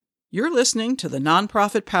You're listening to the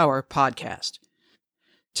Nonprofit Power Podcast.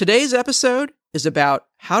 Today's episode is about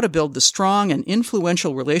how to build the strong and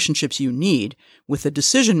influential relationships you need with the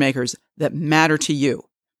decision makers that matter to you.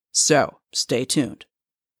 So, stay tuned.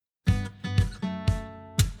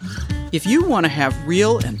 If you want to have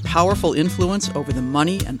real and powerful influence over the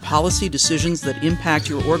money and policy decisions that impact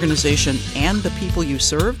your organization and the people you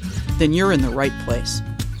serve, then you're in the right place.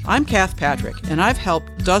 I'm Kath Patrick, and I've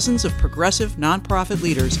helped dozens of progressive nonprofit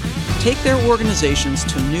leaders take their organizations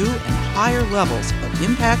to new and higher levels of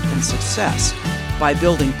impact and success by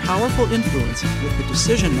building powerful influence with the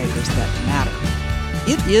decision makers that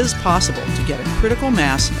matter. It is possible to get a critical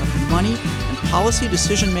mass of the money and policy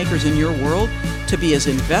decision makers in your world to be as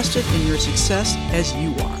invested in your success as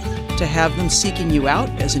you are, to have them seeking you out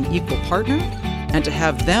as an equal partner, and to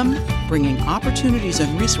have them bringing opportunities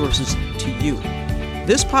and resources to you.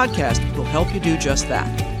 This podcast will help you do just that.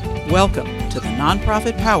 Welcome to the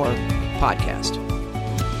Nonprofit Power Podcast.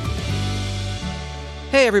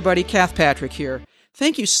 Hey everybody, Kath Patrick here.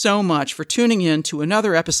 Thank you so much for tuning in to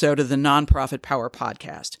another episode of the Nonprofit Power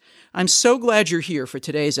Podcast. I'm so glad you're here for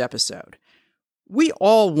today's episode. We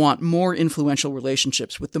all want more influential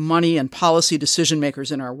relationships with the money and policy decision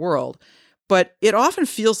makers in our world, but it often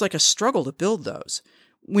feels like a struggle to build those.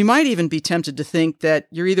 We might even be tempted to think that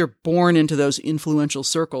you're either born into those influential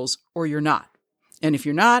circles or you're not. And if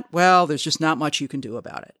you're not, well, there's just not much you can do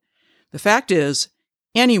about it. The fact is,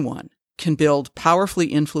 anyone can build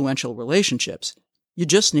powerfully influential relationships. You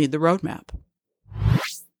just need the roadmap.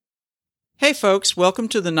 Hey folks, welcome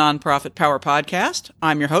to the Nonprofit Power Podcast.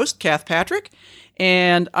 I'm your host, Kath Patrick,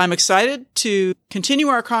 and I'm excited to continue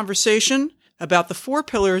our conversation about the 4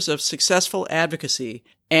 pillars of successful advocacy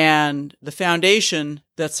and the foundation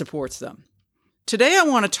that supports them. Today I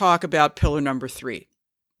want to talk about pillar number 3,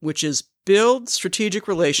 which is build strategic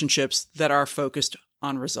relationships that are focused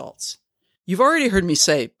on results. You've already heard me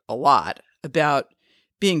say a lot about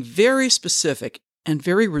being very specific and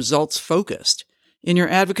very results-focused in your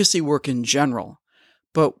advocacy work in general.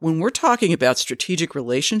 But when we're talking about strategic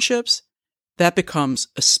relationships, that becomes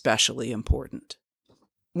especially important.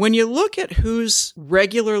 When you look at who's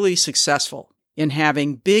regularly successful in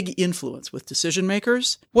having big influence with decision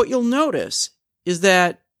makers, what you'll notice is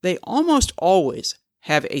that they almost always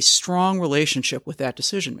have a strong relationship with that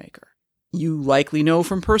decision maker. You likely know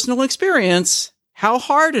from personal experience how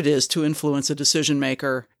hard it is to influence a decision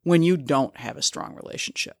maker when you don't have a strong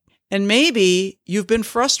relationship. And maybe you've been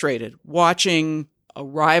frustrated watching a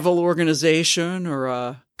rival organization or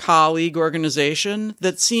a colleague organization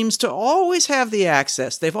that seems to always have the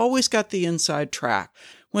access. They've always got the inside track.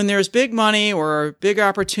 When there's big money or big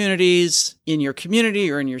opportunities in your community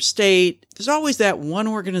or in your state, there's always that one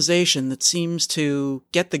organization that seems to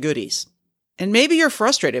get the goodies. And maybe you're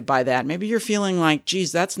frustrated by that. Maybe you're feeling like,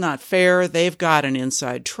 geez, that's not fair. They've got an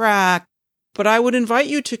inside track. But I would invite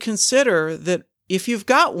you to consider that if you've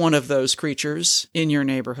got one of those creatures in your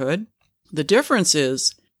neighborhood, the difference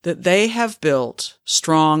is that they have built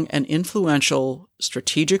strong and influential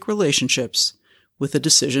strategic relationships with the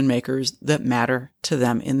decision makers that matter to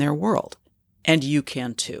them in their world. And you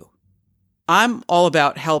can too. I'm all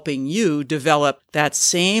about helping you develop that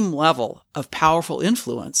same level of powerful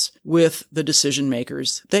influence with the decision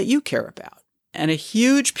makers that you care about. And a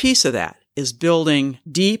huge piece of that is building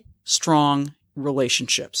deep, strong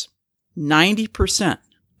relationships. 90%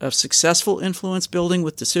 of successful influence building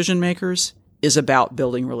with decision makers is about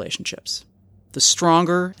building relationships. The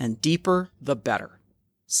stronger and deeper, the better.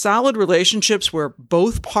 Solid relationships where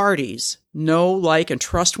both parties know, like, and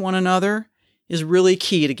trust one another is really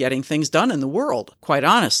key to getting things done in the world, quite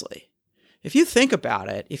honestly. If you think about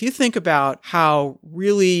it, if you think about how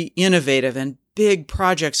really innovative and big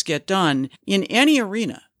projects get done in any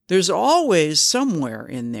arena, there's always somewhere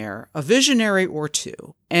in there a visionary or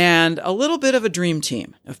two and a little bit of a dream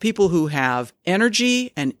team of people who have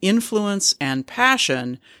energy and influence and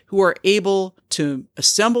passion who are able to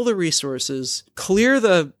assemble the resources, clear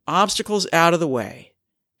the obstacles out of the way,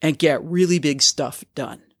 and get really big stuff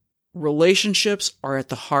done. Relationships are at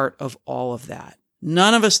the heart of all of that.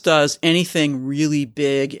 None of us does anything really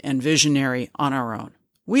big and visionary on our own.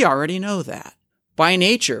 We already know that. By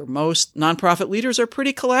nature, most nonprofit leaders are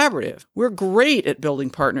pretty collaborative. We're great at building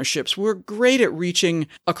partnerships. We're great at reaching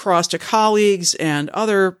across to colleagues and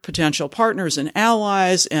other potential partners and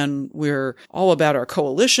allies, and we're all about our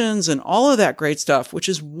coalitions and all of that great stuff, which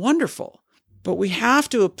is wonderful. But we have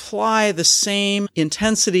to apply the same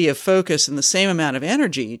intensity of focus and the same amount of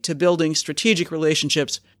energy to building strategic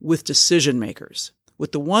relationships with decision makers,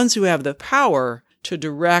 with the ones who have the power to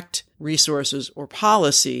direct resources or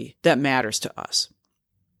policy that matters to us.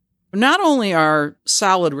 Not only are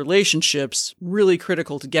solid relationships really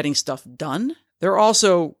critical to getting stuff done, they're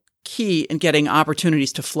also key in getting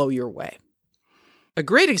opportunities to flow your way. A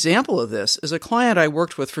great example of this is a client I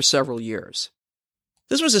worked with for several years.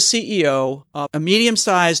 This was a CEO of a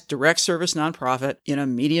medium-sized direct service nonprofit in a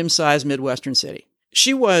medium-sized Midwestern city.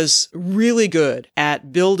 She was really good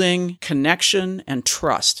at building connection and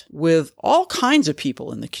trust with all kinds of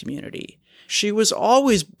people in the community. She was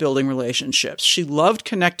always building relationships. She loved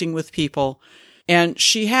connecting with people, and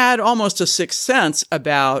she had almost a sixth sense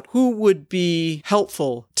about who would be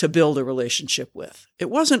helpful to build a relationship with. It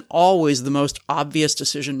wasn't always the most obvious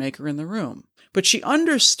decision maker in the room, but she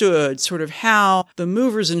understood sort of how the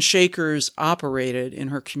movers and shakers operated in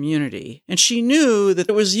her community. And she knew that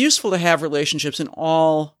it was useful to have relationships in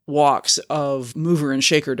all walks of mover and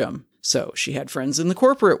shakerdom. So she had friends in the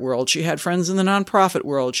corporate world, she had friends in the nonprofit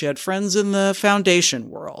world, she had friends in the foundation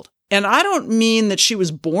world. And I don't mean that she was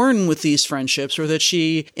born with these friendships or that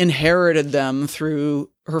she inherited them through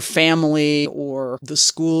her family or the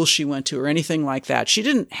school she went to or anything like that. She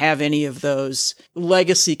didn't have any of those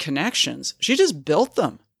legacy connections. She just built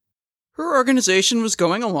them. Her organization was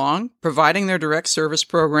going along, providing their direct service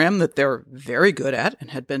program that they're very good at and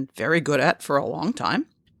had been very good at for a long time.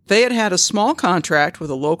 They had had a small contract with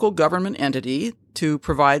a local government entity to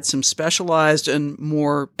provide some specialized and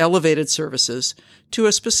more elevated services to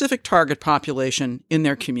a specific target population in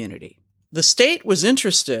their community. The state was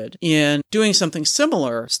interested in doing something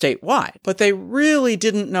similar statewide, but they really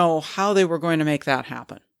didn't know how they were going to make that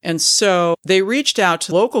happen. And so they reached out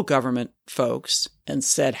to local government folks and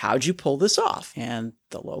said, how'd you pull this off? And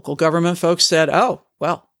the local government folks said, oh,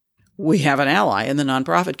 well, we have an ally in the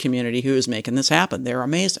nonprofit community who is making this happen. They're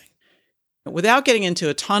amazing. Without getting into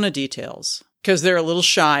a ton of details, because they're a little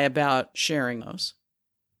shy about sharing those,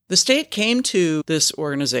 the state came to this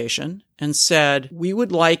organization and said, we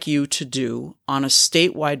would like you to do on a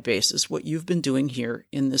statewide basis what you've been doing here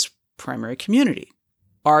in this primary community.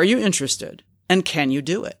 Are you interested? And can you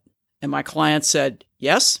do it? And my client said,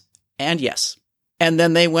 yes and yes. And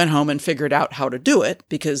then they went home and figured out how to do it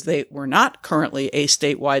because they were not currently a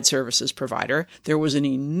statewide services provider. There was an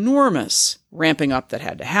enormous ramping up that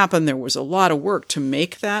had to happen. There was a lot of work to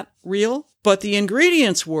make that real. But the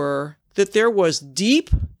ingredients were that there was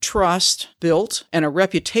deep trust built and a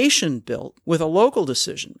reputation built with a local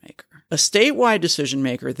decision maker. A statewide decision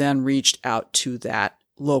maker then reached out to that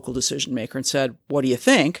local decision maker and said, what do you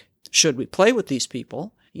think? Should we play with these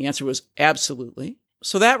people? The answer was absolutely.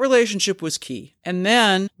 So that relationship was key. And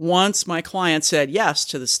then once my client said yes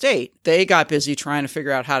to the state, they got busy trying to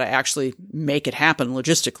figure out how to actually make it happen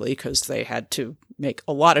logistically because they had to make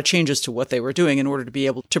a lot of changes to what they were doing in order to be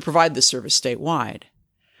able to provide this service statewide.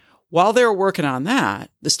 While they were working on that,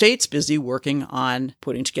 the state's busy working on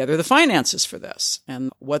putting together the finances for this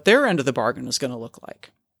and what their end of the bargain was going to look like.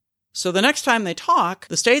 So the next time they talk,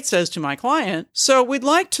 the state says to my client, so we'd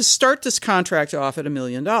like to start this contract off at $1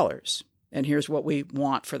 million. And here's what we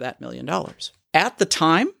want for that $1 million. At the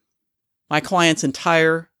time, my client's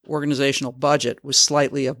entire organizational budget was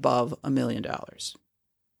slightly above $1 million.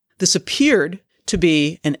 This appeared to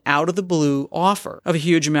be an out-of-the-blue offer of a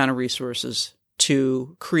huge amount of resources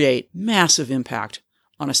to create massive impact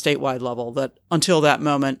on a statewide level that, until that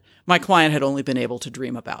moment, my client had only been able to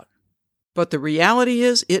dream about. But the reality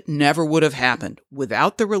is, it never would have happened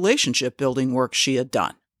without the relationship building work she had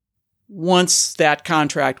done. Once that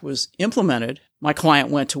contract was implemented, my client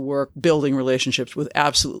went to work building relationships with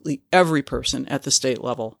absolutely every person at the state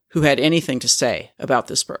level who had anything to say about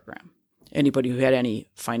this program. Anybody who had any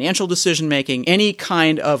financial decision-making, any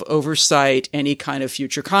kind of oversight, any kind of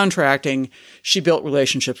future contracting, she built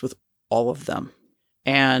relationships with all of them.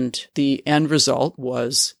 And the end result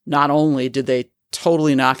was not only did they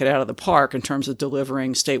totally knock it out of the park in terms of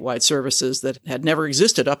delivering statewide services that had never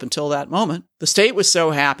existed up until that moment, the state was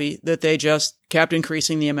so happy that they just kept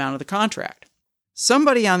increasing the amount of the contract.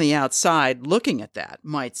 Somebody on the outside looking at that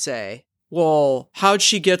might say, well, how'd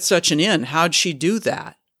she get such an in? How'd she do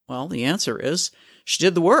that? Well, the answer is she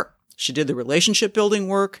did the work. She did the relationship building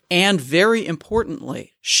work. And very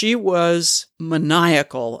importantly, she was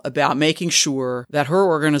maniacal about making sure that her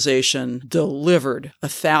organization delivered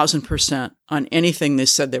 1,000% on anything they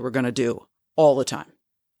said they were going to do all the time.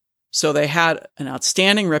 So they had an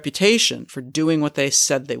outstanding reputation for doing what they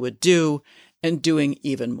said they would do and doing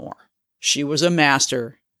even more. She was a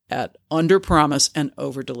master at under-promise and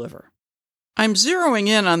over-deliver. I'm zeroing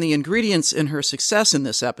in on the ingredients in her success in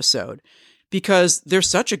this episode because they're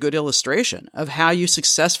such a good illustration of how you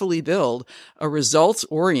successfully build a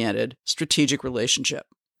results-oriented strategic relationship.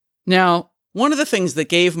 Now, one of the things that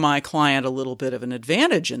gave my client a little bit of an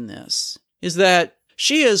advantage in this is that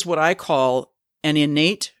She is what I call an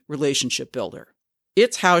innate relationship builder.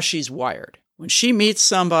 It's how she's wired. When she meets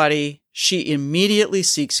somebody, she immediately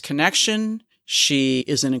seeks connection. She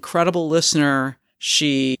is an incredible listener.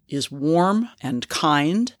 She is warm and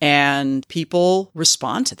kind, and people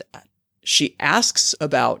respond to that. She asks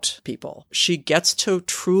about people. She gets to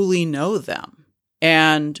truly know them.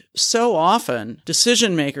 And so often,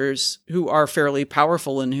 decision makers who are fairly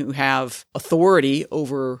powerful and who have authority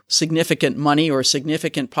over significant money or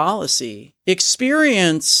significant policy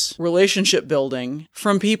experience relationship building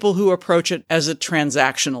from people who approach it as a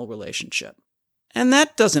transactional relationship. And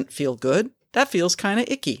that doesn't feel good. That feels kind of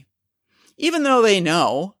icky. Even though they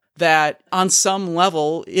know that on some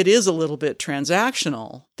level it is a little bit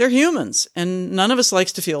transactional, they're humans, and none of us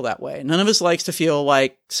likes to feel that way. None of us likes to feel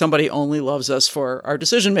like somebody only loves us for our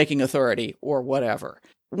decision-making authority or whatever.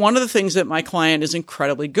 One of the things that my client is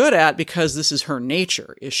incredibly good at, because this is her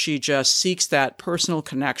nature, is she just seeks that personal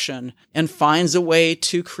connection and finds a way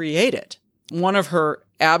to create it. One of her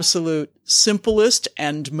absolute simplest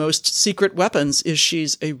and most secret weapons is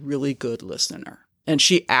she's a really good listener. And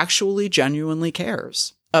she actually genuinely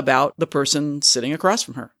cares about the person sitting across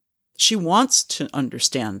from her. She wants to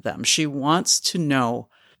understand them. She wants to know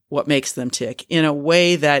what makes them tick in a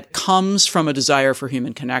way that comes from a desire for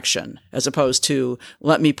human connection, as opposed to,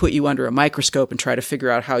 let me put you under a microscope and try to figure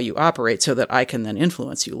out how you operate so that I can then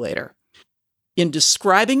influence you later. In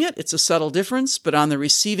describing it, it's a subtle difference, but on the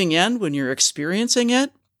receiving end, when you're experiencing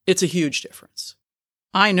it, it's a huge difference.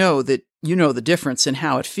 I know that you know the difference in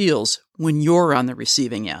how it feels when you're on the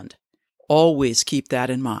receiving end. Always keep that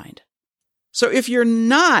in mind. So if you're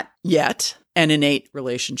not yet an innate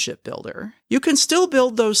relationship builder, you can still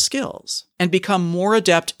build those skills and become more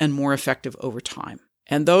adept and more effective over time.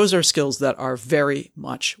 And those are skills that are very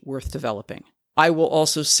much worth developing. I will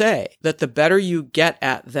also say that the better you get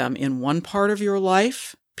at them in one part of your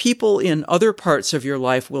life, people in other parts of your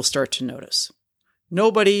life will start to notice.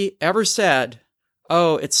 Nobody ever said,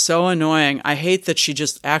 "Oh, it's so annoying. I hate that she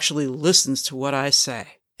just actually listens to what I say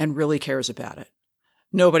and really cares about it."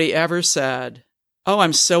 Nobody ever said, "Oh,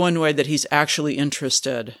 I'm so annoyed that he's actually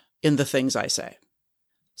interested in the things I say."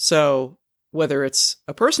 So whether it's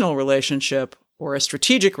a personal relationship or a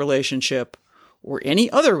strategic relationship or any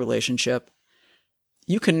other relationship,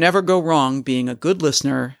 you can never go wrong being a good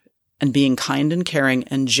listener and being kind and caring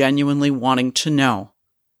and genuinely wanting to know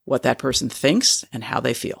what that person thinks and how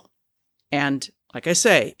they feel. And like I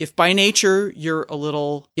say, if by nature you're a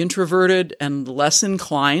little introverted and less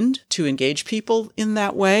inclined to engage people in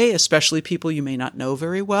that way, especially people you may not know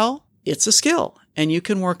very well, it's a skill, and you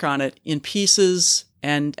can work on it in pieces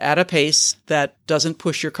and at a pace that doesn't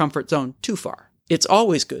push your comfort zone too far. It's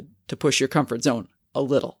always good to push your comfort zone a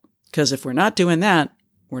little, because if we're not doing that,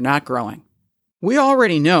 we're not growing. We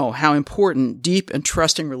already know how important deep and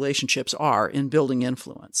trusting relationships are in building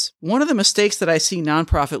influence. One of the mistakes that I see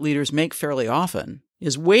nonprofit leaders make fairly often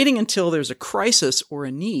is waiting until there's a crisis or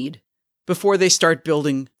a need before they start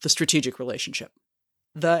building the strategic relationship.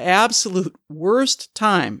 The absolute worst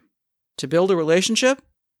time to build a relationship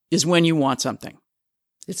is when you want something.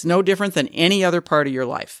 It's no different than any other part of your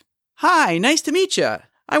life. "Hi, nice to meet you.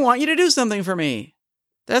 I want you to do something for me."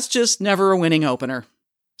 That's just never a winning opener.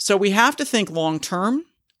 So we have to think long-term.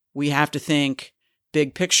 We have to think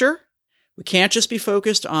big picture. We can't just be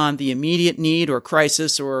focused on the immediate need or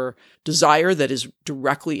crisis or desire that is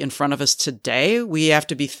directly in front of us today. We have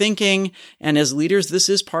to be thinking, and as leaders, this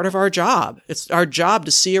is part of our job. It's our job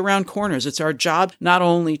to see around corners. It's our job not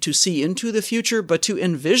only to see into the future, but to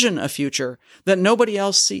envision a future that nobody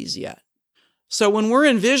else sees yet. So when we're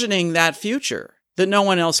envisioning that future that no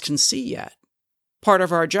one else can see yet, part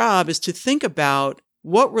of our job is to think about,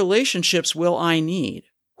 what relationships will I need?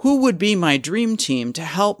 Who would be my dream team to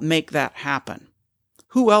help make that happen?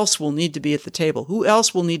 Who else will need to be at the table? Who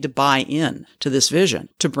else will need to buy in to this vision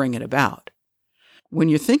to bring it about? When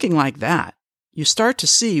you're thinking like that, you start to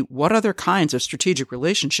see what other kinds of strategic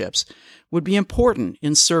relationships would be important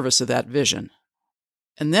in service of that vision.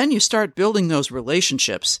 And then you start building those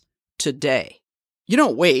relationships today. You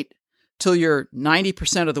don't wait till you're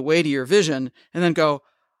 90% of the way to your vision and then go,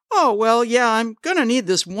 "Oh, well, yeah, I'm going to need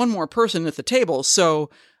this one more person at the table, so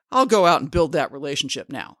I'll go out and build that relationship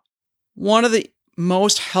now." One of the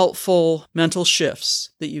most helpful mental shifts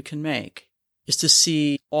that you can make is to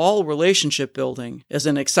see all relationship building as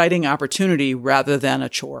an exciting opportunity rather than a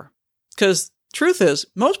chore. Because truth is,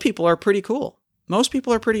 most people are pretty cool. Most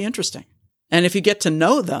people are pretty interesting. And if you get to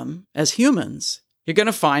know them as humans, you're going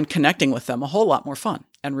to find connecting with them a whole lot more fun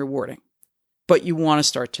and rewarding. But you want to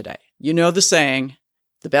start today. You know the saying,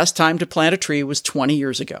 the best time to plant a tree was 20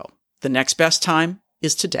 years ago. The next best time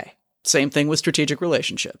is today. Same thing with strategic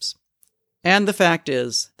relationships. And the fact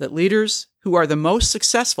is that leaders who are the most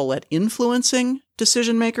successful at influencing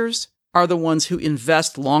decision makers are the ones who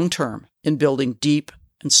invest long-term in building deep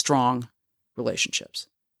and strong relationships.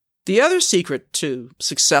 The other secret to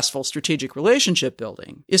successful strategic relationship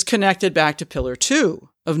building is connected back to pillar 2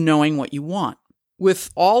 of knowing what you want.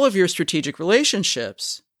 With all of your strategic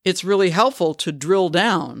relationships, it's really helpful to drill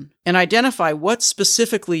down and identify what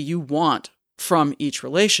specifically you want from each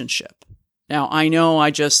relationship. Now, I know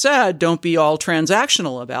I just said don't be all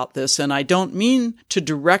transactional about this, and I don't mean to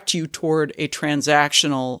direct you toward a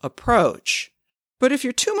transactional approach. But if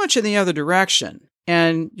you're too much in the other direction,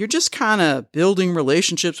 and you're just kind of building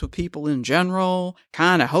relationships with people in general,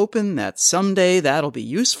 kind of hoping that someday that'll be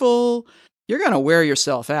useful, you're going to wear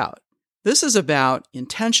yourself out. This is about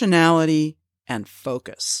intentionality and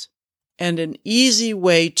focus. And an easy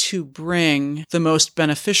way to bring the most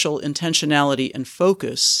beneficial intentionality and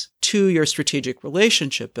focus to your strategic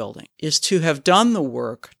relationship building is to have done the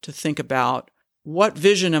work to think about what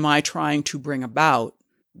vision am I trying to bring about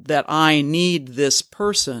that I need this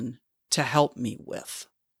person to help me with.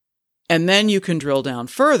 And then you can drill down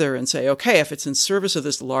further and say, okay, if it's in service of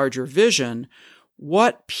this larger vision,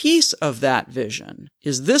 what piece of that vision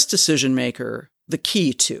is this decision maker the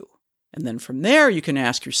key to? And then from there, you can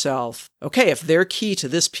ask yourself, okay, if they're key to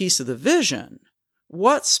this piece of the vision,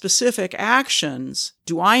 what specific actions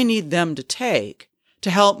do I need them to take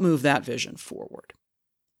to help move that vision forward?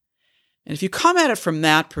 And if you come at it from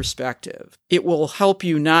that perspective, it will help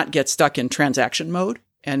you not get stuck in transaction mode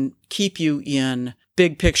and keep you in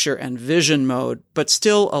big picture and vision mode, but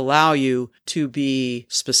still allow you to be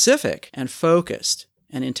specific and focused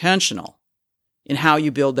and intentional in how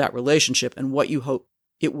you build that relationship and what you hope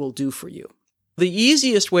it will do for you. The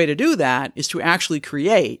easiest way to do that is to actually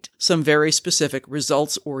create some very specific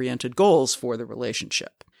results-oriented goals for the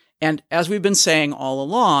relationship. And as we've been saying all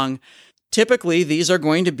along, typically these are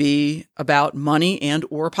going to be about money and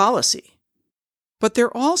or policy. But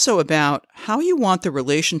they're also about how you want the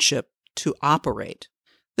relationship to operate.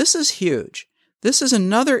 This is huge. This is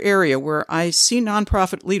another area where I see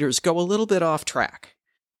nonprofit leaders go a little bit off track.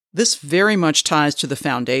 This very much ties to the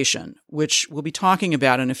foundation, which we'll be talking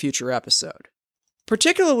about in a future episode.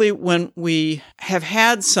 Particularly when we have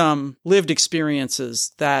had some lived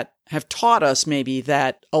experiences that have taught us maybe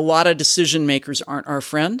that a lot of decision makers aren't our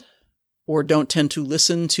friend, or don't tend to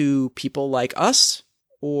listen to people like us,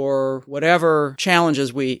 or whatever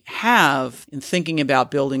challenges we have in thinking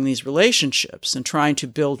about building these relationships and trying to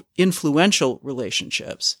build influential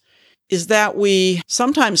relationships, is that we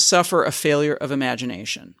sometimes suffer a failure of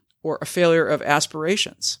imagination or a failure of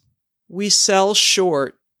aspirations. We sell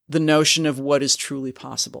short the notion of what is truly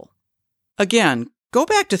possible. Again, go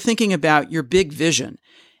back to thinking about your big vision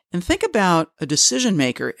and think about a decision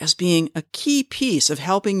maker as being a key piece of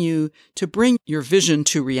helping you to bring your vision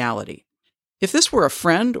to reality. If this were a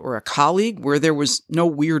friend or a colleague where there was no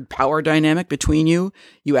weird power dynamic between you,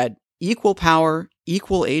 you had equal power,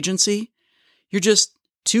 equal agency, you're just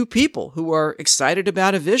two people who are excited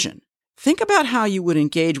about a vision. Think about how you would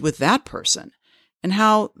engage with that person and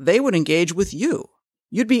how they would engage with you.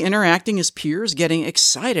 You'd be interacting as peers, getting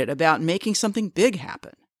excited about making something big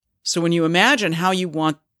happen. So when you imagine how you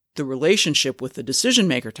want the relationship with the decision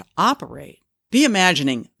maker to operate, be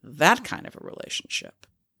imagining that kind of a relationship.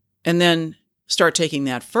 And then start taking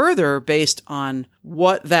that further based on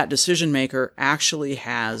what that decision maker actually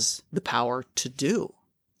has the power to do.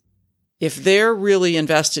 If they're really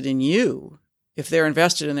invested in you, if they're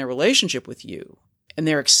invested in their relationship with you, and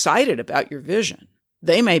they're excited about your vision,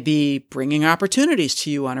 they may be bringing opportunities to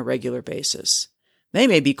you on a regular basis. They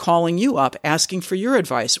may be calling you up, asking for your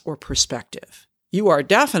advice or perspective. You are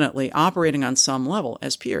definitely operating on some level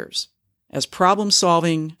as peers, as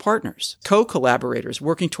problem-solving partners, co-collaborators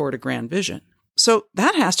working toward a grand vision. So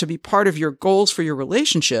that has to be part of your goals for your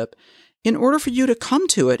relationship in order for you to come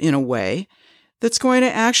to it in a way that's going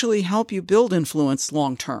to actually help you build influence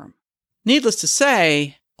long-term. Needless to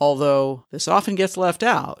say, although this often gets left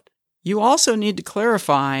out, you also need to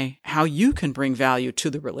clarify how you can bring value to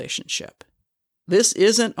the relationship. This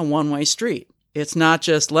isn't a one-way street. It's not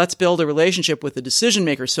just let's build a relationship with the decision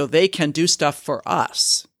maker so they can do stuff for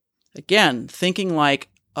us. Again, thinking like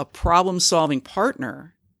a problem-solving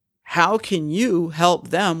partner, how can you help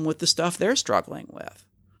them with the stuff they're struggling with?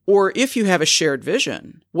 Or if you have a shared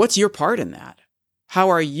vision, what's your part in that? How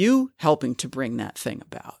are you helping to bring that thing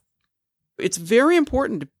about? It's very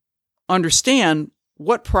important to understand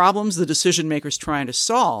what problems the decision maker is trying to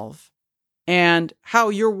solve and how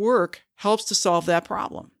your work helps to solve that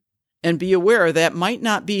problem. And be aware that might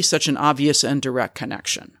not be such an obvious and direct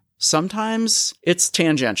connection. Sometimes it's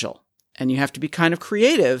tangential. And you have to be kind of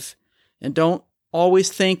creative and don't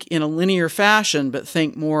always think in a linear fashion, but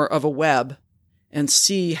think more of a web and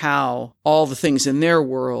see how all the things in their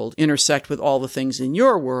world intersect with all the things in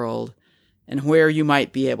your world and where you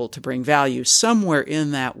might be able to bring value somewhere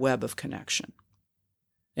in that web of connection.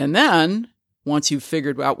 And then, once you've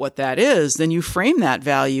figured out what that is, then you frame that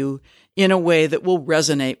value in a way that will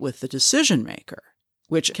resonate with the decision maker,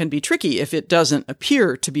 which can be tricky if it doesn't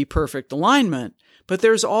appear to be perfect alignment, but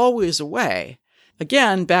there's always a way.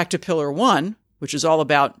 Again, back to pillar 1, which is all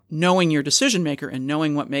about knowing your decision maker and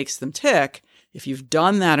knowing what makes them tick. If you've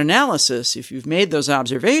done that analysis, if you've made those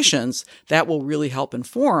observations, that will really help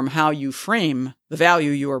inform how you frame the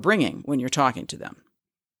value you are bringing when you're talking to them.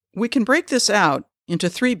 We can break this out into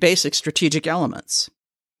 3 basic strategic elements.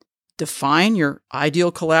 Define your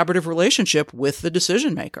ideal collaborative relationship with the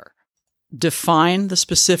decision maker. Define the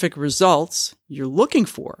specific results you're looking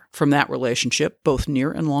for from that relationship, both near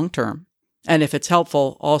and long term. And if it's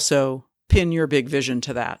helpful, also pin your big vision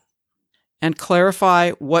to that. And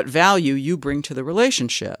clarify what value you bring to the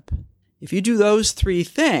relationship. If you do those 3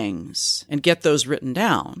 things and get those written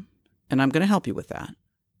down, and I'm going to help you with that,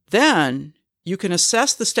 then you can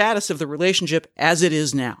assess the status of the relationship as it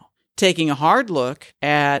is now, taking a hard look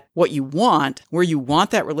at what you want, where you want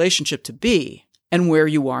that relationship to be, and where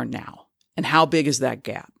you are now, and how big is that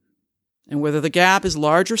gap. And whether the gap is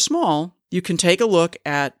large or small, you can take a look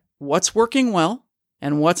at what's working well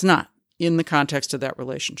and what's not in the context of that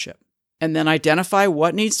relationship. And then identify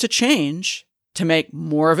what needs to change to make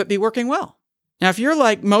more of it be working well. Now, if you're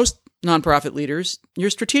like most nonprofit leaders,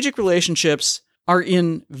 your strategic relationships are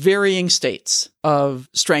in varying states of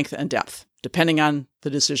strength and depth, depending on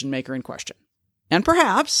the decision maker in question. And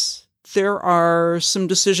perhaps there are some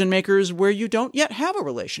decision makers where you don't yet have a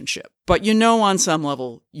relationship, but you know on some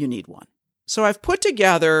level you need one. So I've put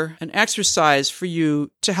together an exercise for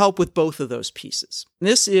you to help with both of those pieces.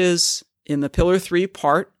 This is in the Pillar 3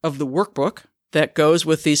 part of the workbook that goes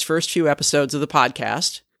with these first few episodes of the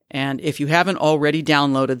podcast. And if you haven't already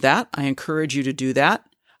downloaded that, I encourage you to do that.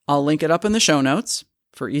 I'll link it up in the show notes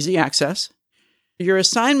for easy access. Your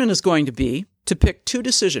assignment is going to be to pick 2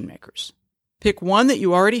 decision makers. Pick one that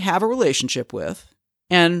you already have a relationship with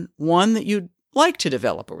and one that you'd like to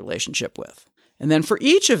develop a relationship with. And then for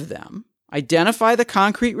each of them, identify the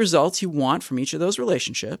concrete results you want from each of those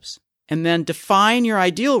relationships, and then define your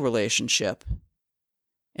ideal relationship.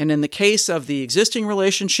 And in the case of the existing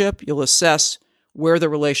relationship, you'll assess where the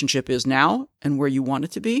relationship is now and where you want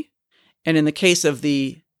it to be. And in the case of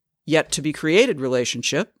the yet to be created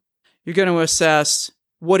relationship, you're going to assess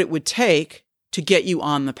what it would take to get you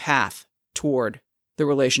on the path toward the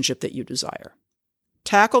relationship that you desire.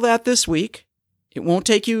 Tackle that this week. It won't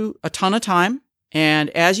take you a ton of time. And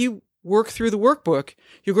as you work through the workbook,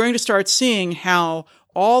 you're going to start seeing how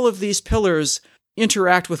all of these pillars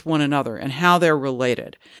interact with one another and how they're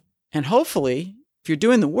related. And hopefully, if you're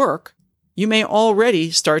doing the work, you may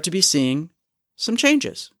already start to be seeing some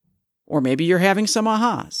changes. Or maybe you're having some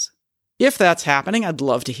ahas. If that's happening, I'd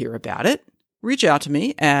love to hear about it. Reach out to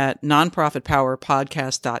me at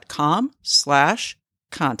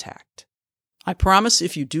nonprofitpowerpodcast.com/contact. I promise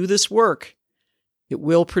if you do this work, it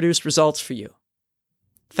will produce results for you.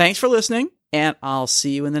 Thanks for listening, and I'll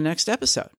see you in the next episode.